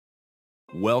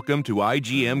Welcome to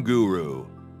igmGuru.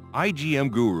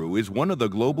 igmGuru is one of the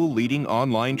global leading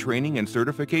online training and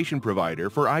certification provider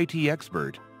for IT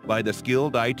expert by the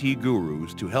skilled IT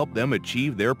gurus to help them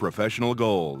achieve their professional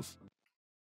goals.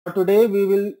 Today we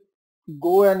will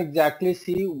go and exactly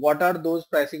see what are those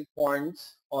pricing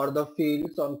points or the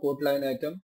fields on quote line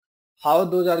item, how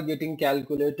those are getting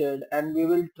calculated, and we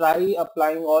will try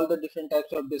applying all the different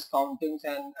types of discountings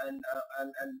and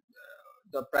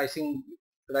the pricing,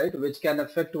 right, which can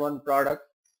affect one product,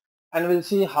 and we'll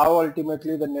see how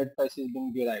ultimately the net price is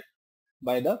being derived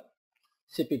by the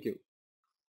CPQ.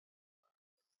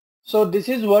 So this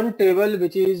is one table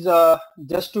which is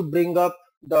just to bring up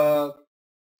the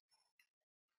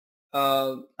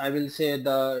I will say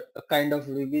the kind of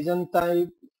revision type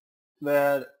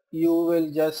where you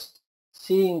will just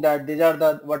seeing that these are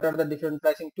the what are the different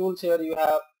pricing tools. Here you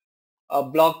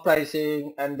have block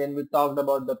pricing, and then we talked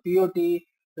about the POT.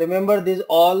 Remember, these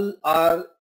all are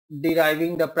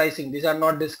deriving the pricing. These are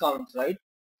not discounts, right?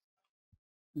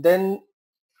 Then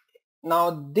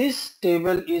now this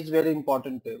table is very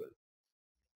important table.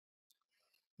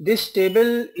 This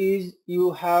table is,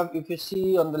 you have, if you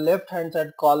see on the left hand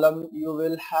side column, you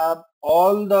will have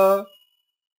all the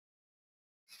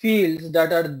fields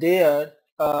that are there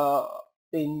on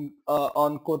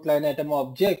quote line item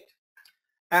object,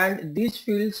 and these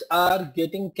fields are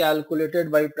getting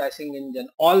calculated by pricing engine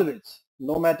always,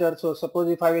 no matter. So suppose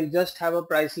if I will just have a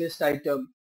price list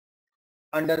item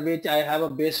under which I have a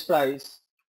base price,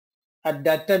 at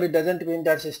that time it doesn't mean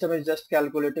that system is just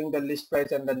calculating the list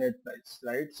price and the net price,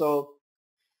 right? So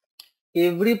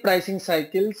every pricing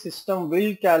cycle system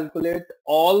will calculate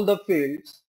all the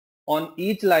fields on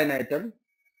each line item.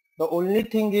 The only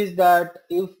thing is that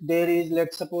if there is,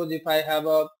 let's suppose if I have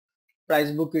a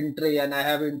price book entry and I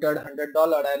have entered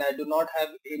 $100 and I do not have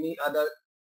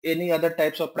any other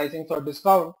types of pricing for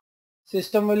discount,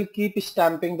 system will keep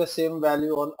stamping the same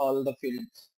value on all the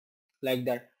fields like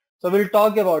that. So we'll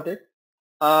talk about it.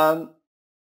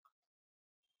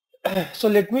 So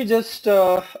let me just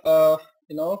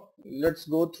let's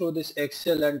go through this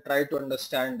Excel and try to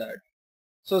understand that.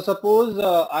 So suppose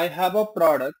I have a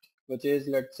product which is,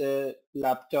 let's say,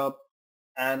 laptop,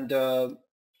 and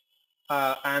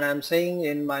I'm saying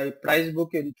in my price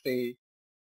book entry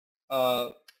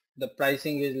the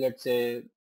pricing is, let's say,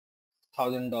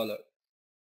 $1,000.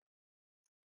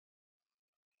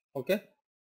 Okay,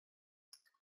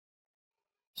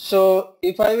 so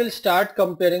if I will start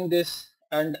comparing this,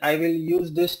 and I will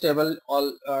use this table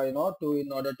all in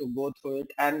order to go through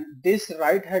it, and this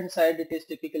right hand side, it is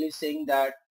typically saying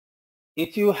that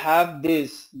if you have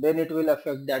this, then it will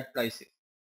affect that pricing.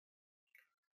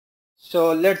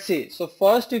 So let's see. So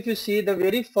first, if you see the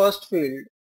very first field,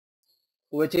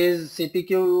 which is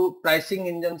CPQ pricing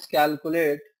engines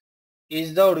calculate,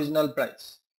 is the original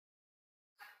price.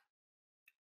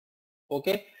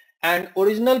 Okay, and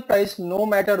original price, no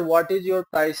matter what is your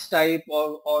price type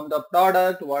on the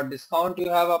product, what discount you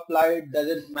have applied,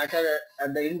 doesn't matter.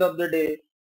 At the end of the day,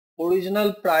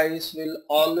 original price will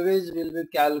always will be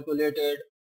calculated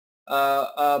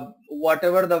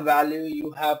whatever the value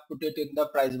you have put it in the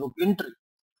price book entry.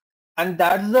 And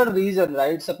that's the reason,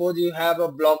 right? Suppose you have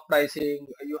a block pricing,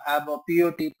 you have a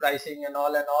POT pricing and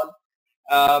all,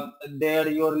 there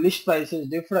your list price is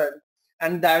different,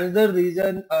 and that's the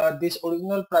reason this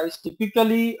original price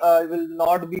typically will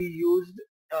not be used,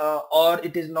 or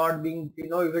it is not being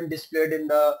even displayed in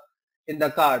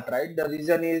the cart, right? The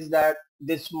reason is that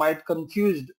this might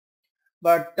confused.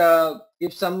 But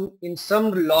if in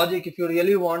some logic, if you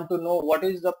really want to know what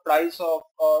is the price of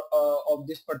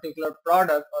this particular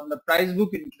product on the price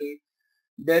book entry,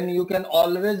 then you can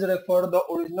always refer the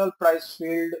original price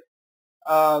field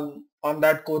on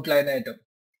that quote line item,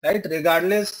 right?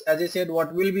 Regardless, as I said,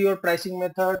 what will be your pricing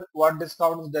method, what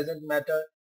discounts, doesn't matter.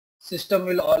 System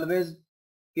will always,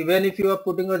 even if you are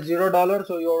putting a $0,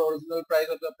 so your original price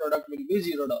of the product will be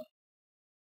 $0.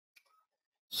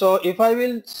 So if I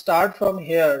will start from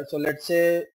here, so let's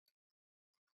say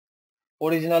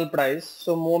original price.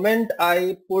 So moment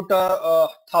I put a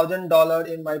 $1,000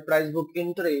 in my price book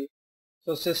entry,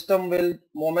 so system will,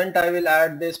 moment I will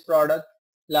add this product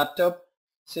laptop,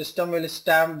 system will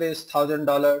stamp this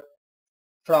 $1,000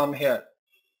 from here.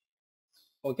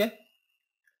 Okay.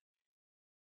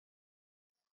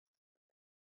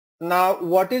 Now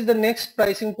what is the next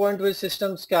pricing point which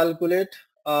systems calculate?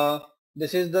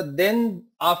 This is the, then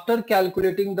after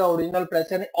calculating the original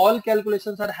price, and all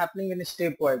calculations are happening in a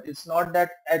stepwise. It's not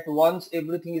that at once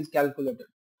everything is calculated.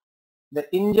 The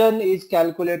engine is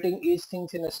calculating each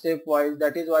things in a stepwise.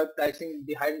 That is why pricing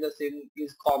behind the scene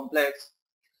is complex.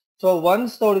 So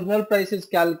once the original price is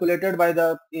calculated by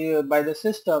the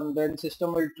system, then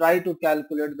system will try to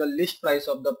calculate the list price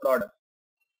of the product.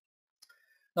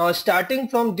 Now starting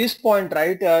from this point,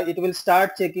 right, it will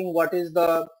start checking what is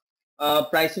the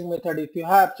pricing method if you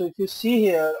have. So if you see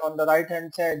here on the right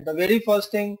hand side, the very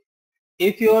first thing,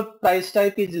 if your price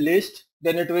type is list,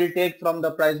 then it will take from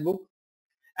the price book.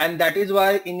 And that is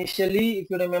why initially, if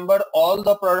you remember, all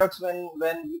the products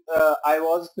when I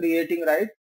was creating, right,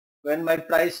 when my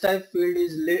price type field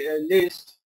is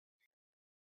list,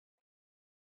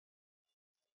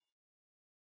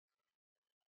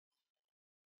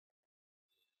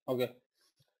 okay,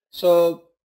 so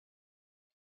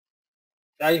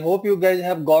I hope you guys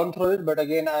have gone through it, but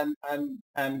again,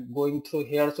 I'm going through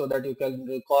here so that you can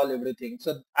recall everything.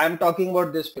 So I'm talking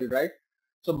about this field, right?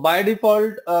 So by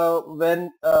default,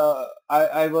 when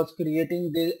I was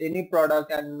creating any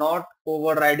product and not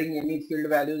overriding any field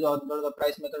values under the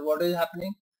price method, what is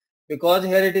happening? Because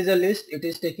here it is a list, it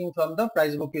is taking from the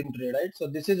price book entry, right? So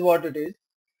this is what it is.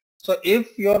 So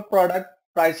if your product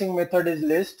pricing method is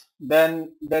list,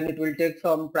 then it will take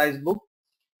from price book.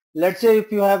 Let's say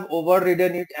if you have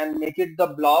overridden it and make it the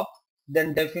block,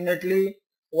 then definitely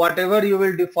whatever you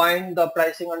will define the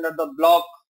pricing under the block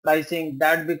pricing,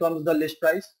 that becomes the list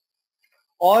price.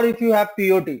 Or if you have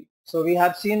POT, so we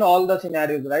have seen all the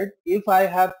scenarios, right? If I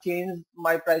have changed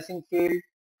my pricing field,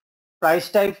 price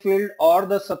type field, or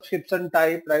the subscription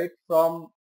type, right, from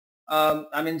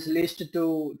I mean list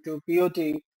to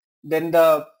POT, then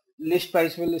the list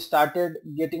price will started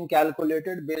getting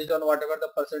calculated based on whatever the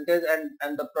percentage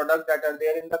and the product that are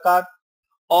there in the cart.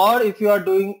 Or if you are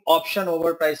doing option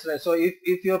over price, so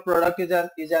if your product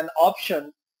is an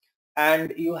option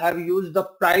and you have used the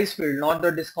price field, not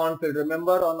the discount field.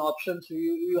 Remember, on options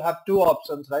you have two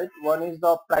options, right? One is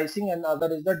the pricing and other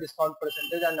is the discount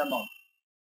percentage and amount.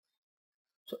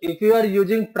 So if you are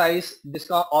using price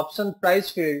discount option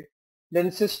price field,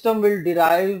 then system will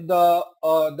derive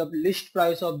the list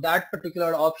price of that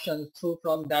particular option through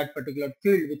from that particular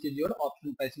field, which is your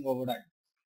option pricing override.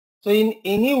 So in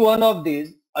any one of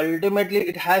these, ultimately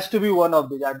it has to be one of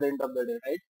these at the end of the day,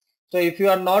 right? So if you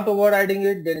are not overriding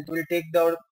it, then it will take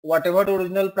the whatever the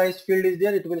original price field is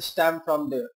there, it will stamp from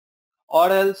there. Or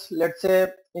else, let's say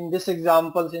in this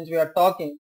example, since we are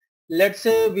talking, let's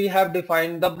say we have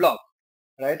defined the block,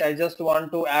 right? I just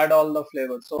want to add all the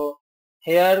flavors. So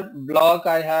here block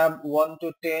I have 1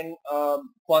 to 10,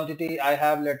 quantity I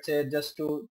have, let's say, just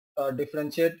to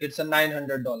differentiate, it's a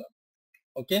 $900.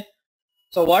 Okay.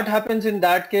 So what happens in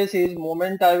that case is,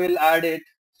 moment I will add it,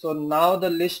 so now the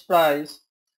list price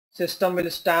system will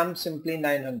stamp simply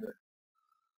 900.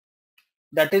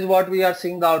 That is what we are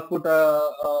seeing the output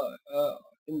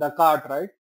in the cart,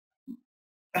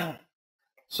 right?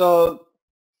 So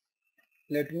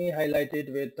let me highlight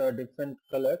it with a different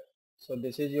color. So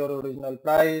this is your original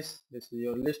price, this is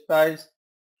your list price.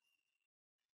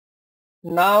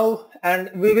 Now,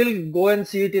 and we will go and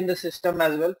see it in the system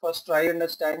as well. First try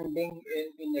understanding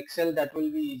in Excel, that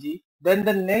will be easy. Then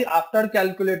after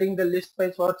calculating the list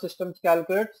price, what systems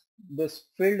calculates? This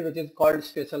field which is called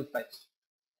special price.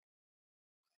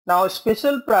 Now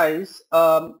special price,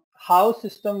 how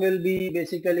system will be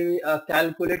basically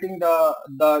calculating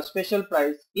the special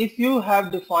price. If you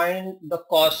have defined the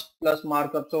cost plus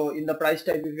markup, so in the price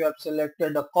type if you have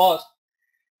selected the cost,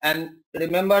 and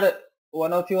remember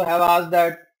one of you have asked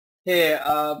that, hey,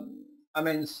 I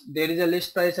mean there is a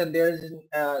list price and there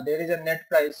is a net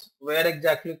price, where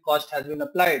exactly cost has been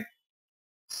applied.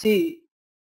 See,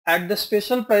 at the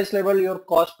special price level your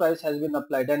cost price has been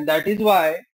applied, and that is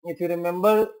why if you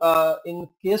remember, in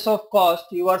case of cost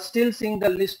you are still seeing the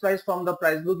list price from the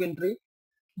price book entry,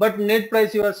 but net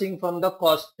price you are seeing from the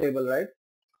cost table, right?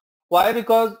 Why?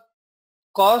 Because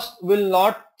cost will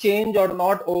not change or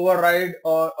not override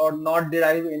or not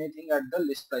derive anything at the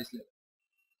list price level.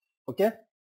 Okay.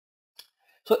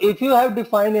 So if you have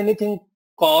defined anything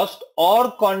cost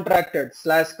or contracted /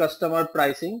 customer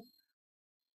pricing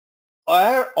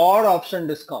or option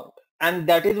discount, and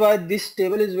that is why this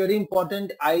table is very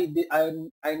important. I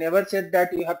never said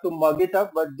that you have to mug it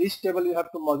up, but this table you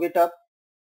have to mug it up,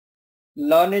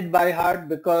 learn it by heart,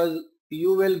 because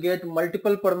you will get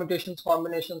multiple permutations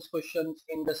combinations questions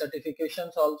in the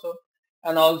certifications also,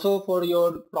 and also for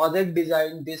your project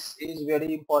design this is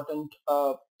very important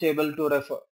table to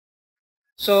refer.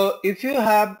 So if you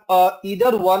have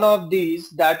either one of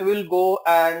these, that will go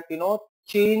and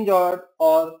change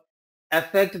or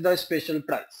affect the special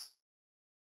price.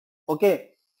 Okay.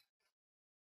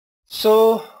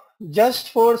 So just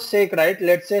for sake, right,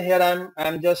 let's say here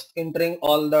I'm just entering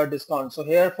all the discounts. So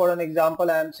here for an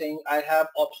example I am saying I have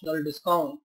optional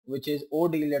discount which is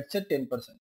OD, let's say 10%.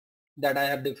 that I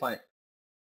have defined.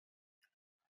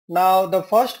 Now the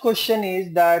first question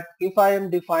is that if I am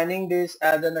defining this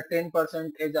as a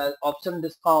 10% as option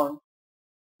discount,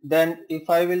 then if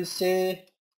I will say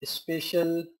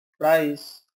special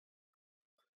price,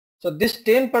 so this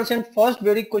 10% first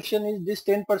very question is this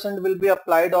 10% will be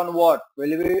applied on what?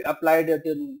 Will it be applied at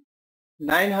in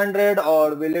 900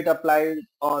 or will it apply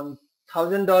on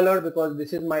 $1,000 because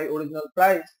this is my original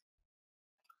price?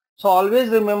 So always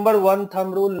remember one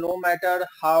thumb rule, no matter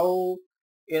how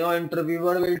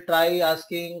interviewer will try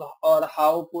asking or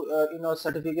how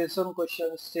certification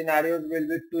questions scenarios will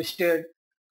be twisted.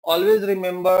 Always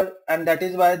remember, and that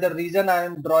is why the reason I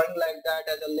am drawing like that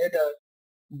as a letter,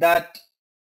 that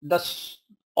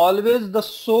always the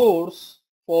source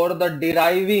for the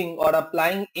deriving or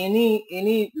applying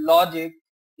any logic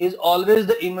is always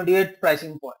the immediate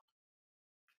pricing point.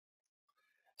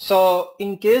 So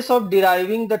in case of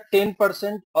deriving the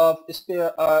 10% of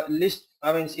list,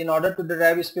 in order to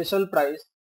derive a special price,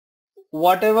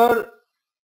 whatever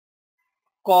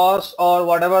cost or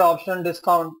whatever option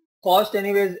discount cost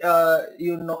anyways,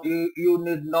 you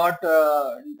need not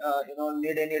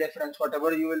need any reference.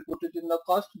 Whatever you will put it in the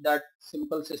cost, that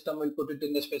simple system will put it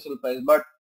in the special price. But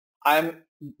I'm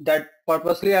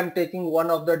purposely I'm taking one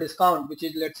of the discount, which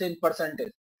is, let's say, in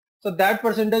percentage. So that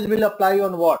percentage will apply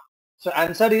on what? So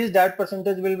answer is that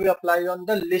percentage will be applied on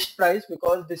the list price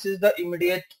because this is the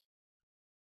immediate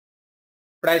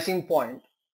pricing point.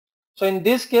 So in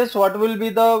this case, what will be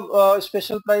the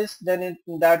special price? Then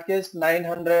in that case,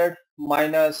 900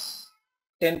 minus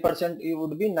 10%, it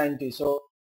would be 90. So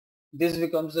this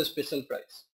becomes the special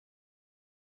price.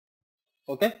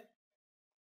 Okay.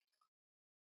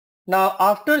 Now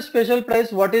after special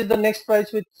price, what is the next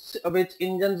price which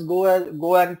engines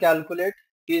go and calculate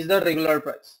is the regular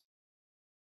price.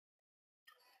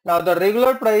 Now the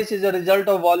regular price is a result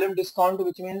of volume discount,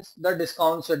 which means the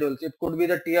discount schedules. It could be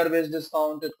the tier based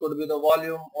discount, it could be the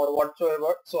volume or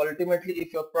whatsoever. So ultimately,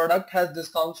 if your product has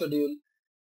discount schedule,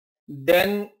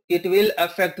 then it will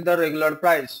affect the regular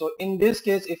price. So in this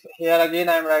case, if here again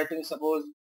I am writing suppose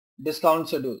discount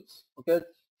schedules, okay,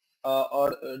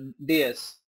 or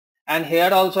DS, and here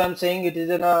also I am saying it is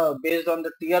based on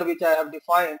the tier which I have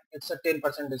defined, it's a 10%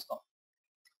 discount.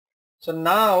 So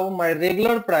now my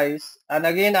regular price, and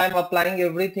again I'm applying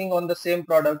everything on the same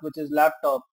product, which is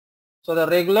laptop. So the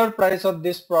regular price of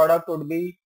this product would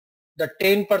be the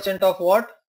 10% of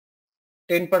what?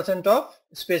 10% of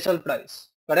special price,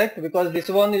 correct? Because this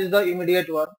one is the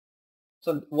immediate one.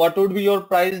 So what would be your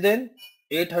price then?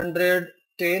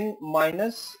 810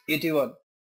 minus 81,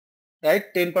 right?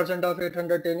 10% of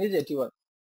 810 is 81.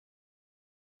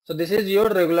 So this is your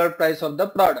regular price of the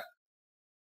product.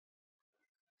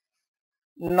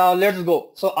 Now let's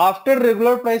go. So after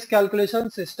regular price calculation,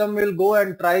 system will go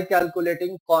and try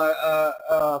calculating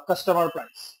customer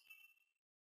price.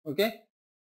 Okay.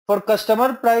 For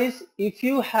customer price, if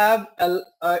you have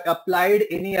applied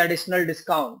any additional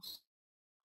discounts,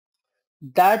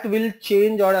 that will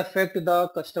change or affect the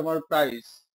customer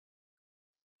price.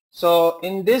 So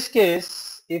in this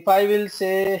case, if I will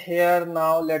say here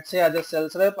now, let's say as a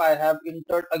sales rep, I have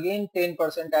entered again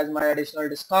 10% as my additional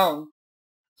discount.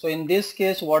 So in this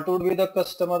case, what would be the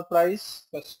customer price?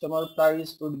 Customer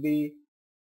price would be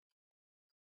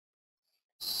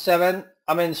 7.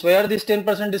 So where this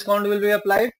 10% discount will be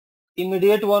applied?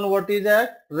 Immediate one, what is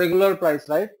that? Regular price,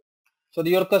 right? So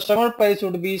your customer price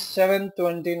would be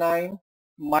 729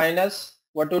 minus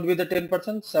what would be the 10%?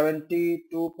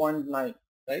 72.9,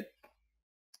 right?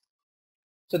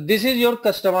 So this is your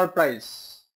customer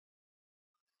price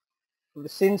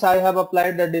since I have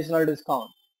applied the additional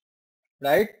discount,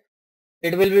 right?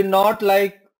 It will be not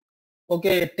like,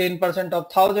 okay, 10% of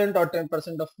 1000 or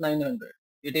 10% of 900.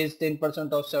 It is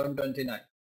 10% of 729.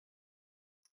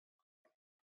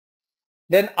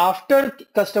 Then after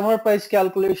customer price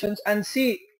calculations, and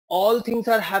see, all things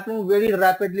are happening very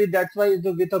rapidly. That's why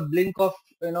with a blink of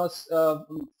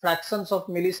fractions of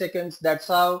milliseconds, that's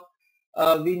how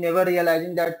we never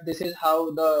realizing that this is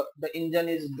how the engine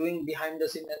is doing behind the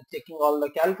scene and checking all the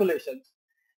calculations.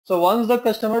 So once the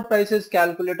customer price is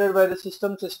calculated by the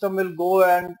system will go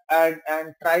and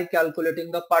try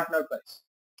calculating the partner price.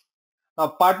 Now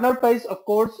partner price, of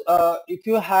course, if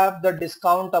you have the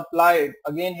discount applied,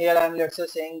 again here I am, let's say,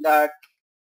 saying that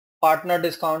partner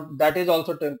discount, that is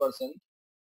also 10%.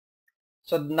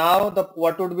 So now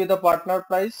what would be the partner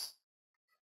price?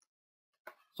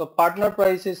 So partner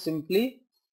price is simply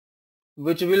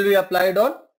which will be applied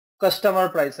on customer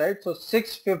price, right? So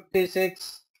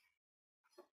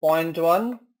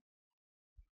 656.1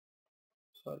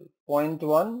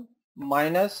 0.1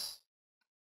 minus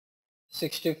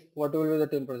 60, what will be the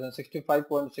 10%?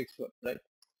 65.61, right?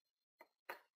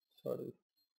 Sorry.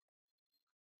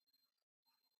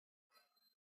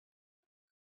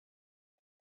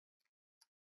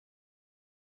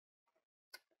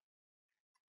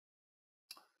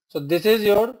 So this is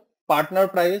your partner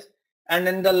price, and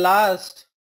in the last,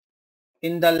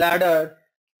 in the ladder,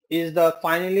 is the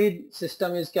finally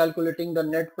system is calculating the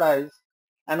net price,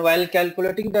 and while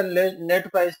calculating the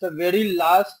net price, the very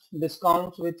last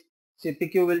discounts which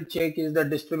CPQ will check is the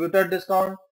distributor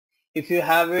discount. If you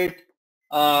have it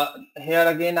here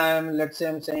again, I am, let's say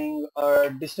I'm saying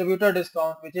distributor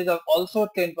discount, which is also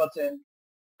 10%,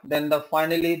 then the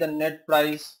finally the net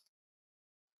price,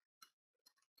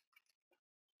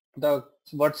 the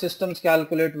what systems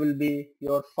calculate will be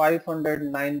your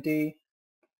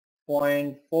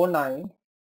 590.49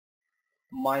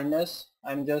 minus,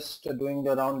 I'm just doing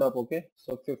the roundup, okay,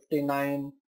 so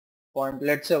 59 point,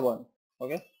 let's say 1,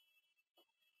 okay.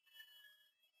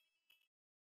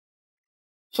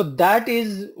 So that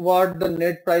is what the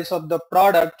net price of the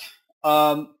product.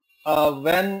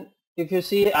 When, if you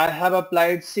see, I have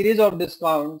applied series of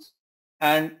discounts,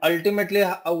 and ultimately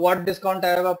what discount I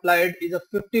have applied is a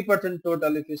 50%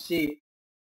 total, if you see.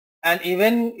 And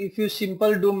even if you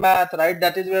simple do math, right,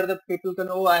 that is where the people can,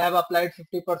 oh, I have applied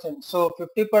 50%. So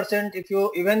 50%, if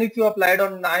you, even if you applied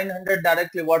on 900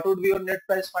 directly, what would be your net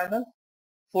price final?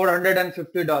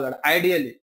 $450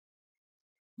 ideally.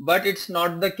 But it's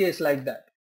not the case like that.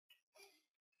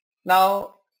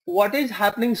 Now, what is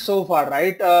happening so far,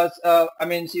 right? I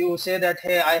mean, you say that,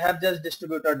 hey, I have just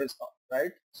distributor discount,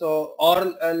 right? So,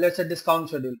 or let's say discount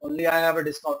schedule, only I have a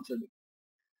discount schedule.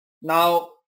 Now,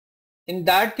 in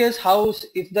that case, how,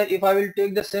 if I will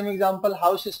take the same example,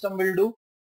 how system will do?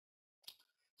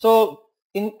 So,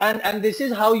 and this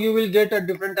is how you will get a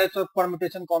different types of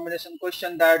permutation combination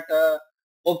question, that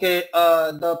okay,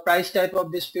 the price type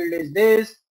of this field is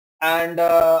this, and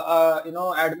you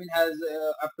know, admin has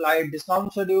applied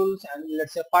discount schedules, and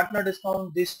let's say partner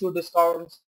discount, these two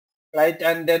discounts, right?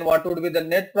 And then what would be the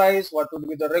net price, what would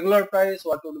be the regular price,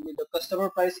 what would be the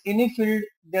customer price, any field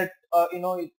that you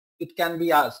know, it can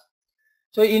be asked.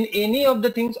 So in any of the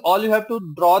things, all you have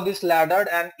to draw this ladder,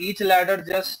 and each ladder,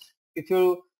 just if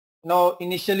you know,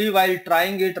 initially while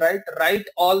trying it, right, write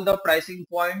all the pricing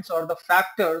points or the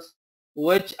factors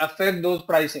which affect those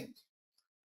pricings.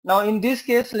 Now in this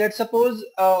case, let's suppose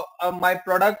my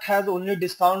product has only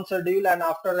discount schedule, and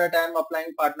after that I am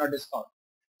applying partner discount.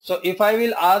 So if I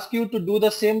will ask you to do the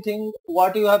same thing,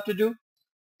 what you have to do?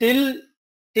 Till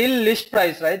list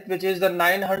price, right, which is the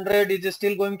 900, is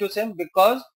still going to same,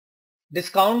 because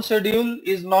discount schedule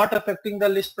is not affecting the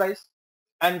list price,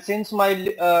 and since my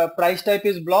price type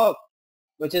is block,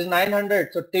 which is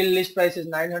 900, so till list price is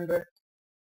 900.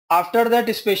 After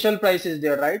that, special price is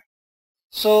there, right?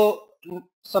 So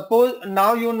suppose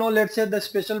now, you know, let's say the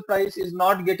special price is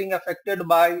not getting affected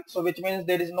by, so which means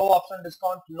there is no option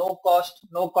discount, no cost,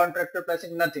 no contractor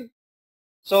pricing, nothing.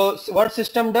 So what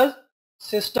system does?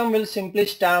 System will simply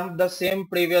stamp the same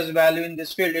previous value in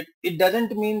this field. It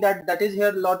doesn't mean that, that is here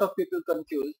a lot of people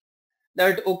confused,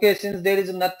 that okay, since there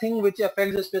is nothing which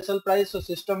affects the special price, so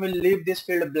system will leave this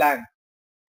field blank.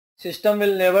 System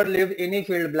will never leave any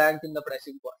field blank in the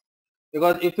pricing point,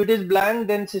 because if it is blank,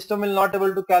 then system will not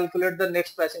able to calculate the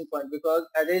next pricing point, because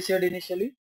as I said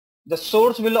initially, the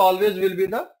source will always will be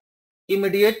the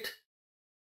immediate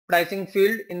pricing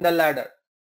field in the ladder.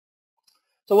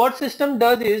 So what system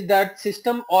does is that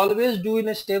system always do in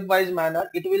a stepwise manner.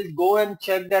 It will go and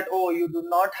check that, oh, you do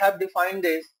not have defined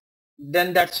this,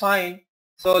 then that's fine.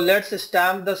 So let's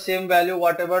stamp the same value,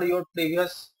 whatever your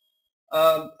previous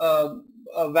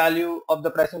value of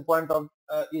the pricing point of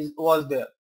was there.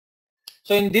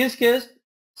 So in this case,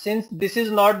 since this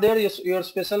is not there, your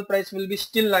special price will be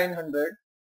still 900.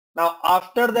 Now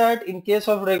after that, in case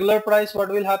of regular price, what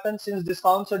will happen, since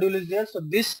discount schedule is there, so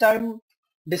this time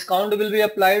discount will be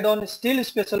applied on still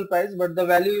special price, but the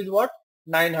value is what,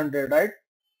 900, right?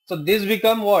 So this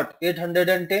become what,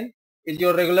 810 is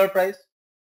your regular price.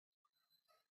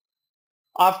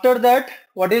 After that,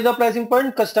 what is the pricing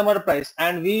point? Customer price.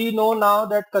 And we know now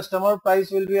that customer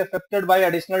price will be affected by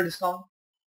additional discount.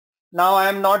 Now I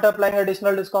am not applying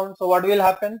additional discount, so what will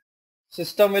happen?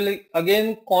 System will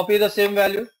again copy the same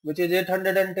value, which is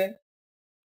 810,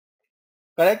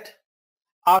 correct?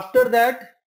 After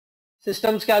that,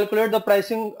 systems calculate the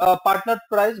pricing partner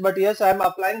price, but yes, I am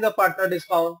applying the partner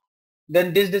discount.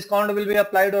 Then this discount will be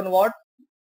applied on what?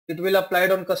 It will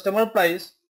applied on customer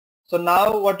price. So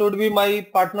now what would be my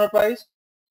partner price,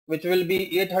 which will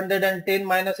be 810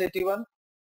 minus 81.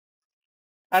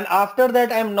 And after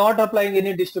that, I am not applying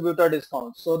any distributor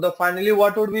discount. So the finally,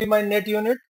 what would be my net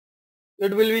unit?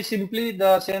 it will be simply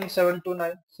the same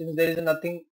 729 since there is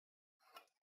nothing.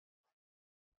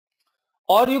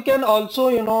 Or you can also,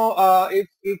 if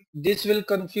this will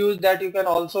confuse, that you can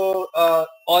also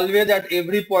always at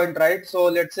every point, right? So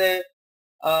let's say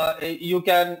you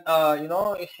can,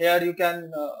 here you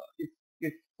can,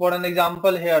 if for an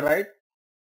example here, right?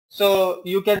 So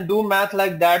you can do math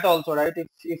like that also, right?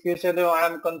 If you say, no, I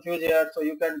am confused here, so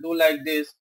you can do like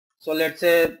this. So let's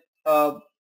say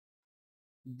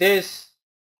this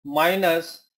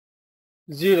minus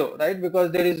 0, right?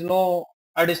 Because there is no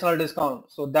additional discount.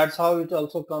 So that's how it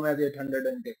also come as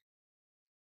 810.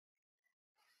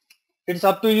 It's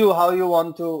up to you how you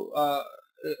want to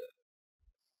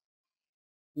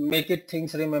make it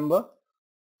things, remember.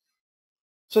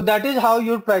 So that is how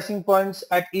your pricing points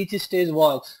at each stage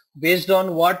works, based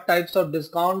on what types of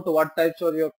discount, what types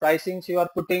of your pricings you are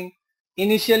putting.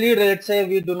 Initially, let's say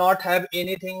we do not have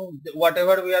anything,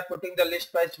 whatever we are putting the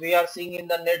list price, we are seeing in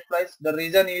the net price. The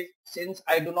reason is, since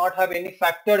I do not have any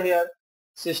factor here,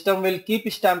 system will keep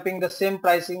stamping the same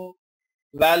pricing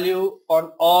value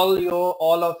on all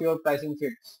of your pricing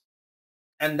fields.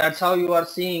 And that's how you are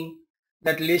seeing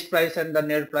that list price and the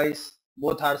net price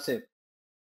both are same.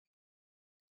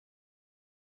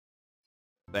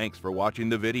 Thanks for watching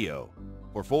the video.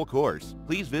 For full course,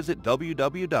 please visit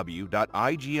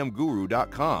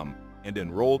www.igmguru.com and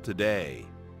enroll today.